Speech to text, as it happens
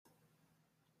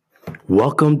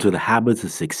Welcome to the Habits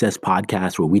of Success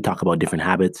podcast, where we talk about different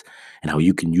habits and how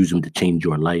you can use them to change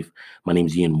your life. My name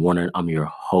is Ian Warner. I'm your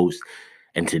host.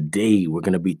 And today we're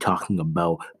going to be talking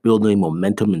about building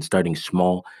momentum and starting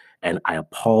small. And I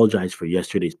apologize for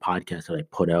yesterday's podcast that I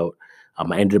put out. I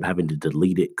ended up having to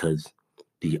delete it because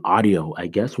the audio, I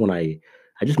guess I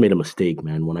just made a mistake,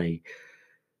 man. When I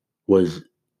was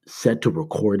set to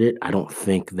record it, I don't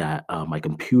think that my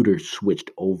computer switched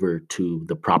over to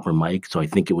the proper mic. So I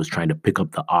think it was trying to pick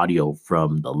up the audio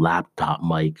from the laptop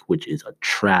mic, which is a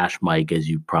trash mic, as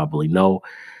you probably know.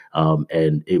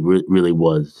 And it really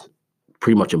was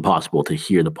pretty much impossible to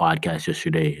hear the podcast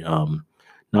yesterday.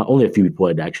 Not only a few people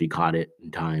had actually caught it in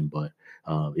time, but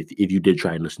if you did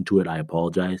try and listen to it, I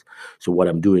apologize. So what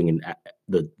I'm doing in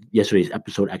the yesterday's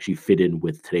episode actually fit in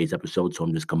with today's episode, so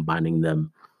I'm just combining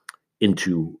them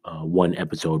into one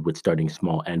episode with starting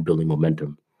small and building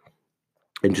momentum,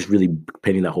 and just really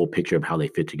painting that whole picture of how they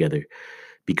fit together.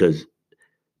 Because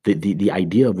the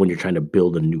idea of when you're trying to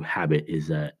build a new habit is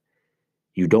that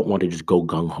you don't want to just go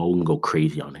gung-ho and go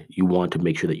crazy on it. You want to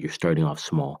make sure that you're starting off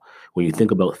small. When you think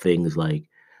about things like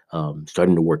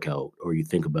starting to work out, or you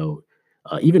think about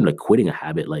even like quitting a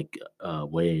habit, like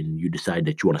when you decide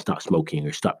that you want to stop smoking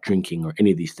or stop drinking or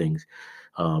any of these things,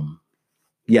 um,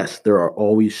 yes, there are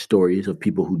always stories of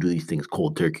people who do these things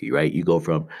cold turkey, right? You go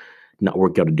from not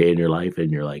working out a day in your life and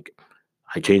you're like,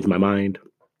 I changed my mind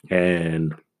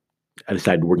and I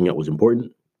decided working out was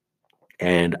important.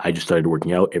 And I just started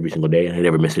working out every single day and I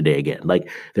never missed a day again. Like,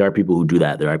 there are people who do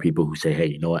that. There are people who say, hey,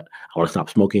 you know what? I want to stop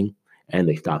smoking. And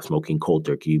they stop smoking cold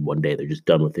turkey one day. They're just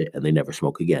done with it and they never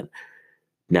smoke again.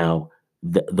 Now,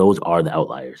 those are the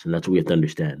outliers, and that's what we have to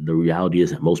understand. The reality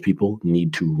is that most people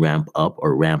need to ramp up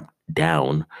or ramp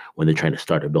down when they're trying to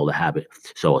start or build a habit.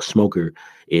 So a smoker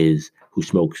is who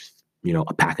smokes,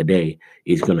 a pack a day,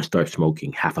 is going to start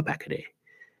smoking half a pack a day,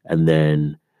 and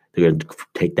then they're going to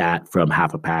take that from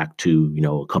half a pack to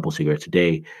a couple cigarettes a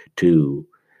day to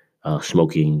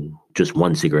smoking just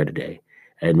one cigarette a day.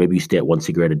 And maybe you stay at one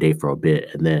cigarette a day for a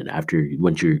bit, and then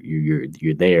once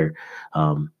you're there,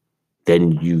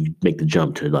 then you make the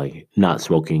jump to like not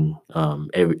smoking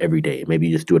every day. Maybe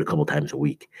you just do it a couple times a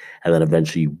week, and then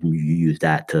eventually you use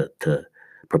that to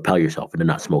propel yourself into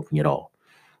not smoking at all.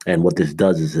 And what this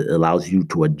does is it allows you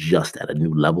to adjust at a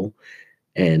new level,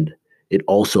 and it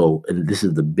also, and this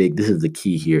is the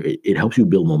key here. It helps you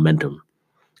build momentum.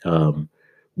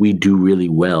 We do really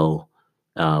well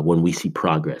when we see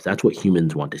progress. That's what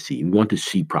humans want to see. We want to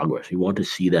see progress. We want to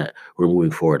see that we're moving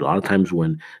forward. A lot of times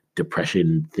when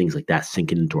depression, things like that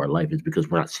sink into our life, is because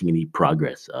we're not seeing any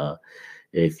progress.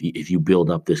 If you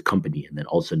build up this company and then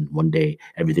all of a sudden one day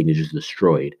everything is just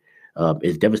destroyed,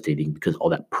 it's devastating because all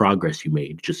that progress you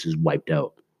made just is wiped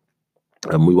out.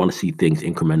 We want to see things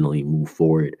incrementally move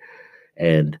forward,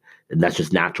 and that's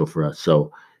just natural for us.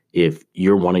 So if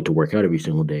you're wanting to work out every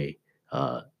single day,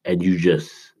 and you just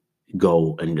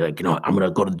go and like, I'm gonna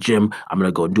go to the gym, I'm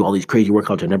gonna go do all these crazy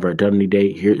workouts I've never done any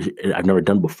day here, I've never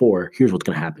done before. Here's what's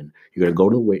gonna happen: you're gonna go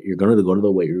to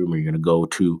the weight room, or you're gonna go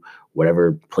to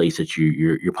whatever place that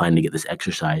you're planning to get this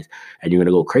exercise, and you're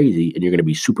gonna go crazy, and you're gonna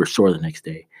be super sore the next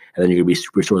day, and then you're gonna be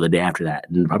super sore the day after that,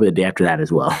 and probably the day after that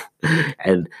as well.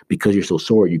 And because you're so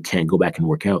sore, you can't go back and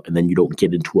work out, and then you don't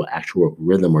get into an actual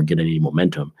rhythm or get any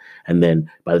momentum. And then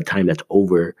by the time that's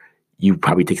over, you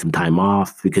probably take some time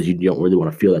off because you don't really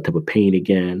want to feel that type of pain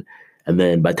again. And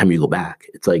then by the time you go back,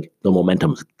 it's like the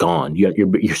momentum's gone.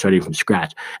 You're starting from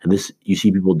scratch. And this, you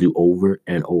see people do over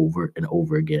and over and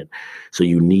over again. So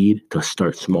you need to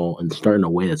start small and start in a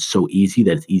way that's so easy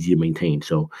that it's easy to maintain.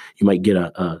 So you might get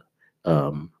a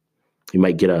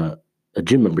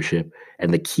gym membership,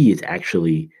 and the key is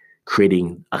actually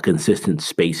creating a consistent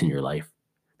space in your life.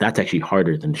 That's actually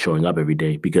harder than showing up every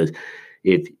day, because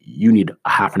if you need a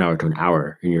half an hour to an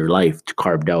hour in your life to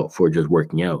carved out for just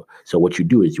working out. So what you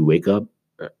do is you wake up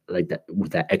like that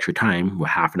with that extra time, with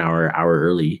half an hour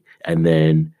early, and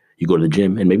then you go to the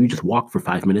gym and maybe you just walk for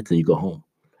 5 minutes and you go home,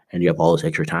 and you have all this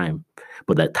extra time.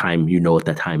 But that time, you know what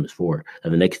that time is for.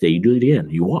 And the next day you do it again.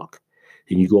 You walk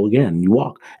and you go again and you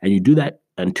walk, and you do that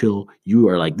until you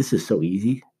are like, this is so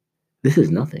easy. This is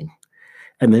nothing.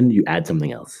 And then you add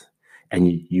something else, and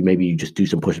you maybe you just do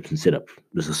some push-ups and sit-ups,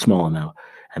 just a small amount,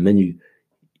 and then you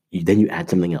add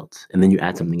something else, and then you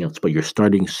add something else. But you're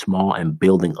starting small and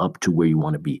building up to where you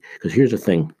want to be. Because here's the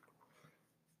thing,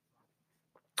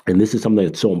 and this is something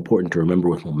that's so important to remember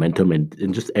with momentum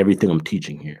and just everything I'm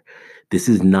teaching here. This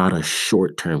is not a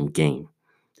short-term game.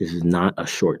 This is not a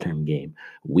short-term game.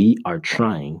 We are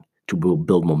trying to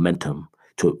build momentum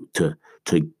to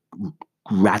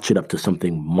ratchet up to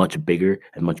something much bigger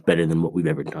and much better than what we've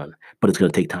ever done. But it's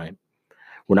going to take time.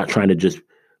 We're not trying to just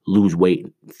lose weight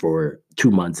for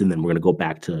 2 months and then we're going to go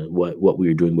back to what we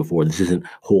were doing before. This isn't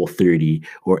Whole30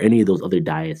 or any of those other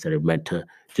diets that are meant to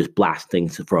just blast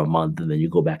things for a month and then you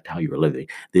go back to how you were living.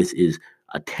 This is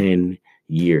a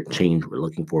 10-year change we're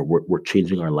looking for. We're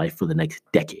changing our life for the next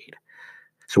decade.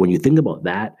 So when you think about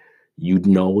that, you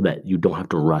know that you don't have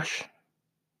to rush.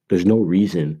 There's no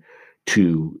reason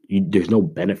there's no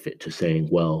benefit to saying,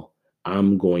 well,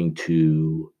 I'm going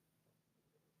to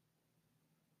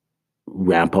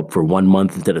ramp up for 1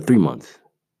 month instead of 3 months.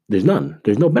 There's none.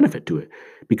 There's no benefit to it.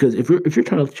 Because if you're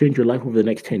trying to change your life over the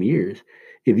next 10 years,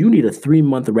 if you need a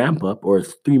 3-month ramp up or a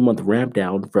 3-month ramp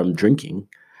down from drinking,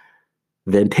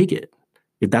 then take it.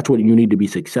 If that's what you need to be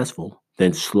successful,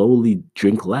 then slowly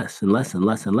drink less and less and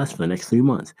less and less for the next 3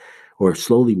 months, or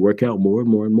slowly work out more and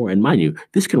more and more. And mind you,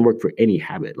 this can work for any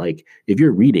habit. Like if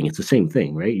you're reading, it's the same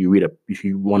thing, right? If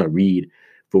you want to read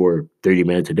for 30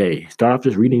 minutes a day, start off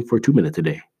just reading for 2 minutes a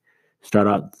day. Start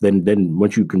out, then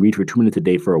once you can read for 2 minutes a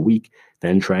day for a week,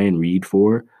 then try and read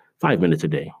for 5 minutes a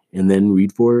day, and then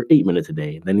read for 8 minutes a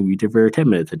day, then read for 10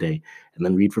 minutes a day, and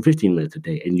then read for 15 minutes a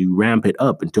day. And you ramp it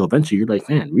up until eventually you're like,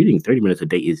 man, reading 30 minutes a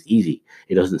day is easy.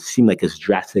 It doesn't seem like as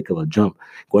drastic of a jump.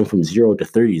 Going from 0 to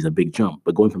 30 is a big jump,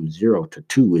 but going from 0 to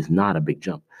 2 is not a big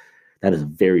jump. That is a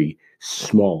very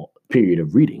small period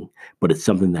of reading, but it's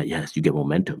something that, yes, you get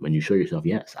momentum and you show yourself,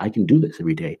 yes, I can do this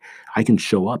every day. I can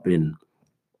show up and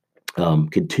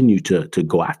continue to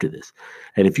go after this.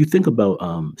 And if you think about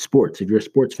sports, if you're a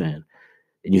sports fan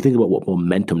and you think about what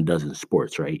momentum does in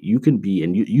sports, right? You can be,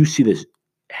 and you see this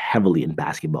heavily in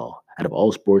basketball. Out of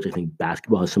all sports, I think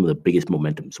basketball has some of the biggest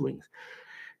momentum swings.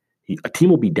 A team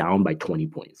will be down by 20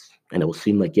 points and it will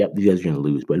seem like, yep, these guys are going to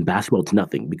lose. But in basketball, it's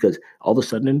nothing because all of a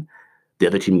sudden the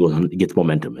other team gets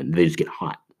momentum and they just get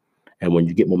hot. And when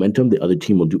you get momentum, the other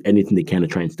team will do anything they can to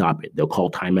try and stop it. They'll call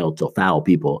timeouts, they'll foul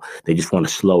people. They just want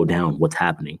to slow down what's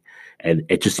happening. And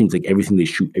it just seems like everything they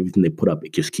shoot, everything they put up,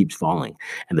 it just keeps falling.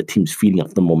 And the team's feeding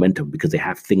off the momentum because they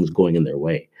have things going in their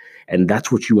way. And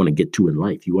that's what you want to get to in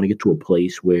life. You want to get to a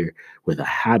place where, with a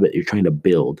habit you're trying to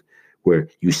build, where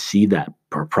you see that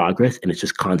progress and it's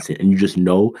just constant. And you just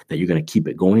know that you're going to keep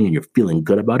it going and you're feeling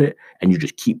good about it. And you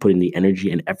just keep putting the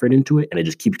energy and effort into it. And it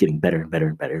just keeps getting better and better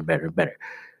and better and better and better.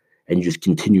 And you just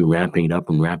continue ramping it up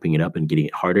and getting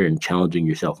it harder and challenging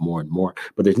yourself more and more.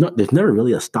 But there's never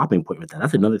really a stopping point with that.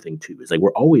 That's another thing too. It's like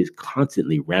we're always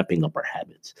constantly ramping up our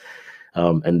habits.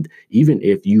 And even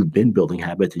if you've been building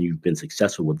habits and you've been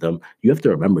successful with them, you have to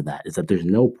remember that is that there's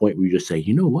no point where you just say,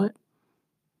 you know what,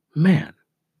 man,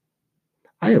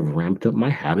 I have ramped up my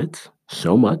habits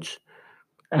so much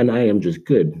and I am just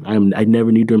good. I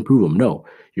never need to improve them. No,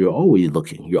 you're always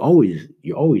looking. You're always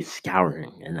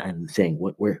scouring and saying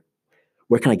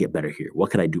where can I get better here? What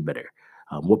can I do better?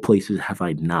 What places have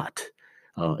I not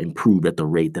improved at the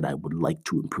rate that I would like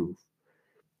to improve?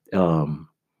 Um,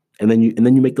 and then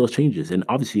you make those changes. And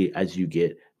obviously, as you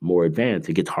get more advanced,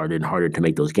 it gets harder and harder to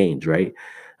make those gains, right?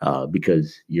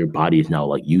 Because your body is now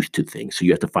like used to things, so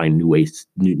you have to find new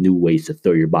ways to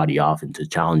throw your body off and to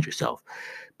challenge yourself.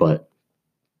 But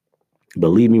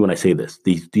believe me when I say this,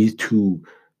 these two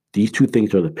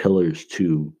things are the pillars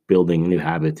to building new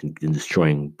habits and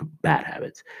destroying bad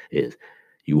habits. Is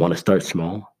you want to start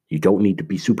small. You don't need to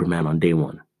be Superman on day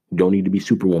one. You don't need to be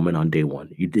Superwoman on day one.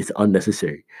 It's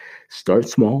unnecessary. Start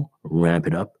small, ramp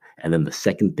it up. And then the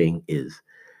second thing is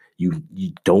you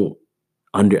don't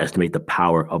underestimate the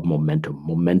power of momentum.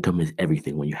 Momentum is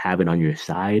everything. When you have it on your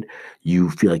side, you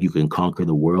feel like you can conquer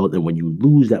the world. And when you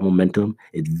lose that momentum,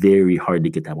 it's very hard to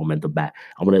get that momentum back.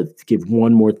 I'm going to give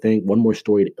one more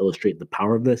story to illustrate the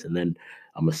power of this, and then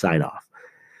I'm going to sign off.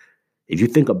 If you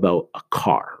think about a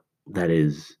car that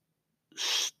is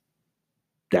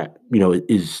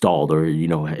stalled or,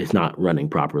 it's not running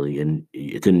properly and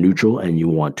it's in neutral and you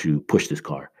want to push this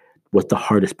car, what's the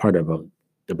hardest part about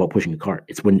pushing a car?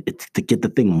 It's to get the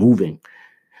thing moving,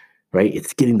 right?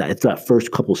 It's that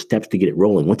first couple steps to get it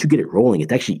rolling. Once you get it rolling,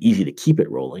 it's actually easy to keep it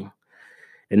rolling.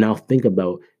 And now think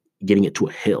about getting it to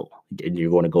a hill and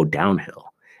you're going to go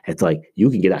downhill. It's like you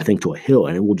can get that thing to a hill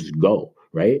and it will just go,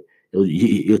 right?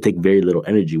 It'll take very little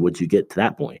energy once you get to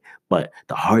that point. But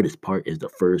the hardest part is the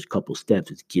first couple steps.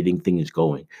 It's getting things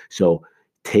going. So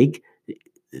take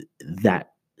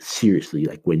that seriously.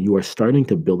 Like when you are starting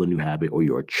to build a new habit or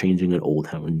you are changing an old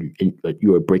habit and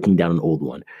you are breaking down an old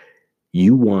one,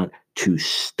 you want to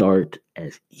start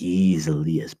as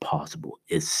easily as possible,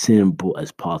 as simple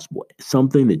as possible,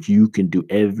 something that you can do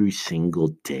every single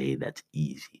day that's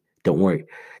easy. Don't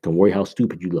worry how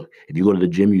stupid you look. If you go to the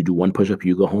gym, you do one push-up,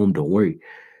 you go home, don't worry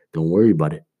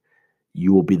about it.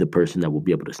 You will be the person that will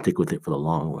be able to stick with it for the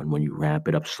long run when you ramp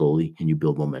it up slowly and you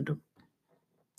build momentum.